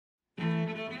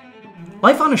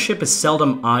Life on a ship is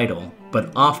seldom idle,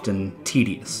 but often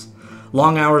tedious.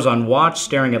 Long hours on watch,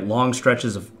 staring at long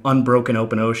stretches of unbroken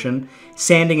open ocean,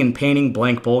 sanding and painting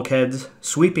blank bulkheads,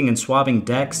 sweeping and swabbing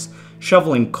decks,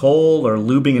 shoveling coal or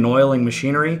lubing and oiling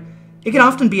machinery, it can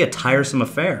often be a tiresome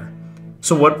affair.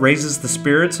 So what raises the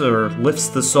spirits or lifts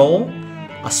the soul?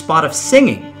 A spot of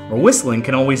singing or whistling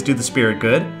can always do the spirit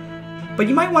good. But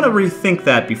you might want to rethink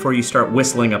that before you start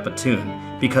whistling up a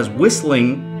tune, because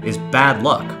whistling is bad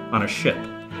luck on a ship.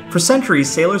 For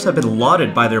centuries, sailors have been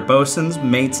lauded by their bosuns,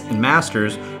 mates, and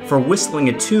masters for whistling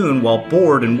a tune while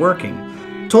bored and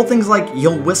working. Told things like,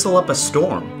 "You'll whistle up a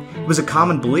storm." It was a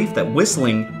common belief that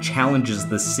whistling challenges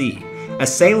the sea. A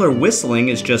sailor whistling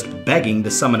is just begging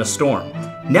to summon a storm.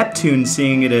 Neptune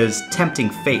seeing it as tempting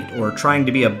fate or trying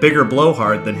to be a bigger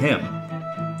blowhard than him.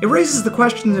 It raises the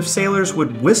question if sailors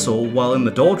would whistle while in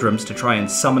the doldrums to try and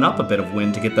summon up a bit of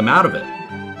wind to get them out of it.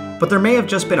 But there may have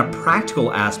just been a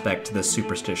practical aspect to this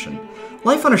superstition.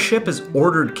 Life on a ship is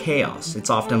ordered chaos.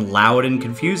 It's often loud and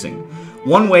confusing.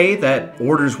 One way that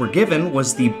orders were given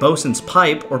was the bosun's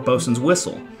pipe or bosun's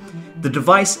whistle. The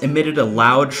device emitted a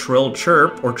loud, shrill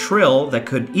chirp or trill that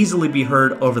could easily be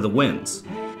heard over the winds.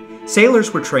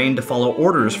 Sailors were trained to follow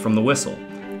orders from the whistle,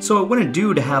 so it wouldn't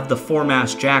do to have the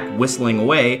foremast jack whistling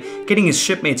away, getting his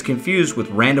shipmates confused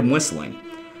with random whistling.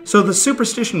 So the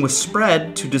superstition was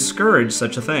spread to discourage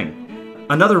such a thing.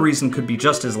 Another reason could be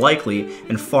just as likely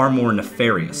and far more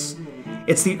nefarious.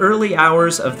 It's the early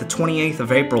hours of the 28th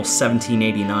of April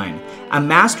 1789. A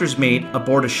master's mate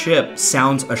aboard a ship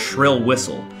sounds a shrill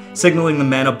whistle, signaling the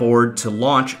men aboard to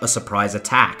launch a surprise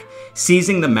attack,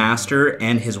 seizing the master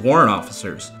and his warrant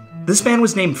officers. This man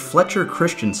was named Fletcher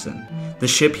Christensen. The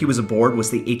ship he was aboard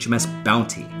was the HMS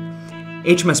Bounty.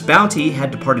 HMS Bounty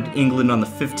had departed England on the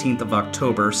 15th of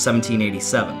October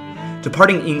 1787,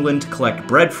 departing England to collect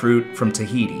breadfruit from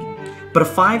Tahiti. But a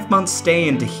 5-month stay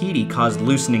in Tahiti caused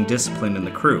loosening discipline in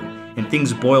the crew, and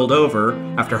things boiled over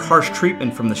after harsh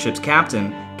treatment from the ship's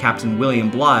captain, Captain William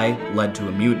Bligh, led to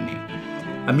a mutiny.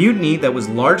 A mutiny that was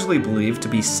largely believed to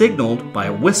be signaled by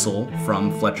a whistle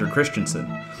from Fletcher Christensen.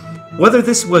 Whether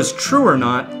this was true or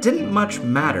not didn't much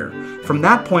matter. From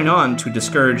that point on, to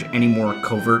discourage any more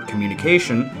covert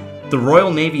communication, the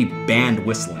Royal Navy banned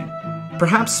whistling,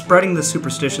 perhaps spreading the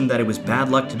superstition that it was bad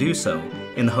luck to do so,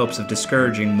 in the hopes of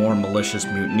discouraging more malicious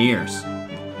mutineers.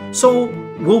 So,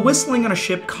 will whistling on a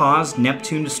ship cause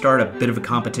Neptune to start a bit of a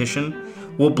competition?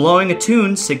 Will blowing a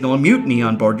tune signal a mutiny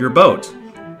on board your boat?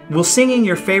 Will singing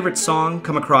your favorite song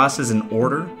come across as an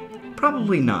order?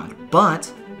 Probably not,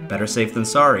 but better safe than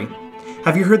sorry.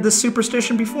 Have you heard this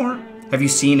superstition before? Have you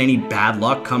seen any bad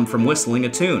luck come from whistling a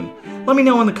tune? Let me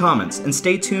know in the comments, and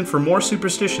stay tuned for more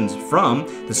superstitions from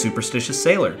the Superstitious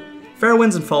Sailor. Fair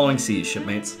winds and following seas,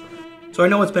 shipmates. So I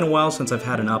know it's been a while since I've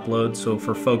had an upload, so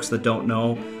for folks that don't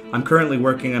know, I'm currently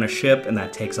working on a ship and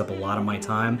that takes up a lot of my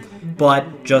time.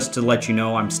 But just to let you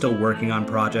know, I'm still working on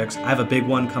projects. I have a big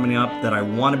one coming up that I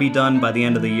want to be done by the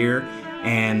end of the year,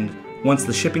 and once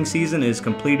the shipping season is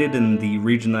completed in the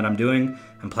region that I'm doing,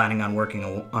 I'm planning on working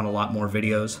on a lot more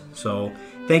videos. So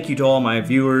thank you to all my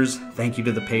viewers. Thank you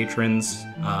to the patrons.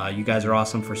 You guys are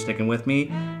awesome for sticking with me.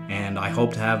 And I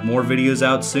hope to have more videos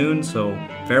out soon. So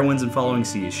fair winds and following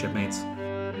seas, shipmates.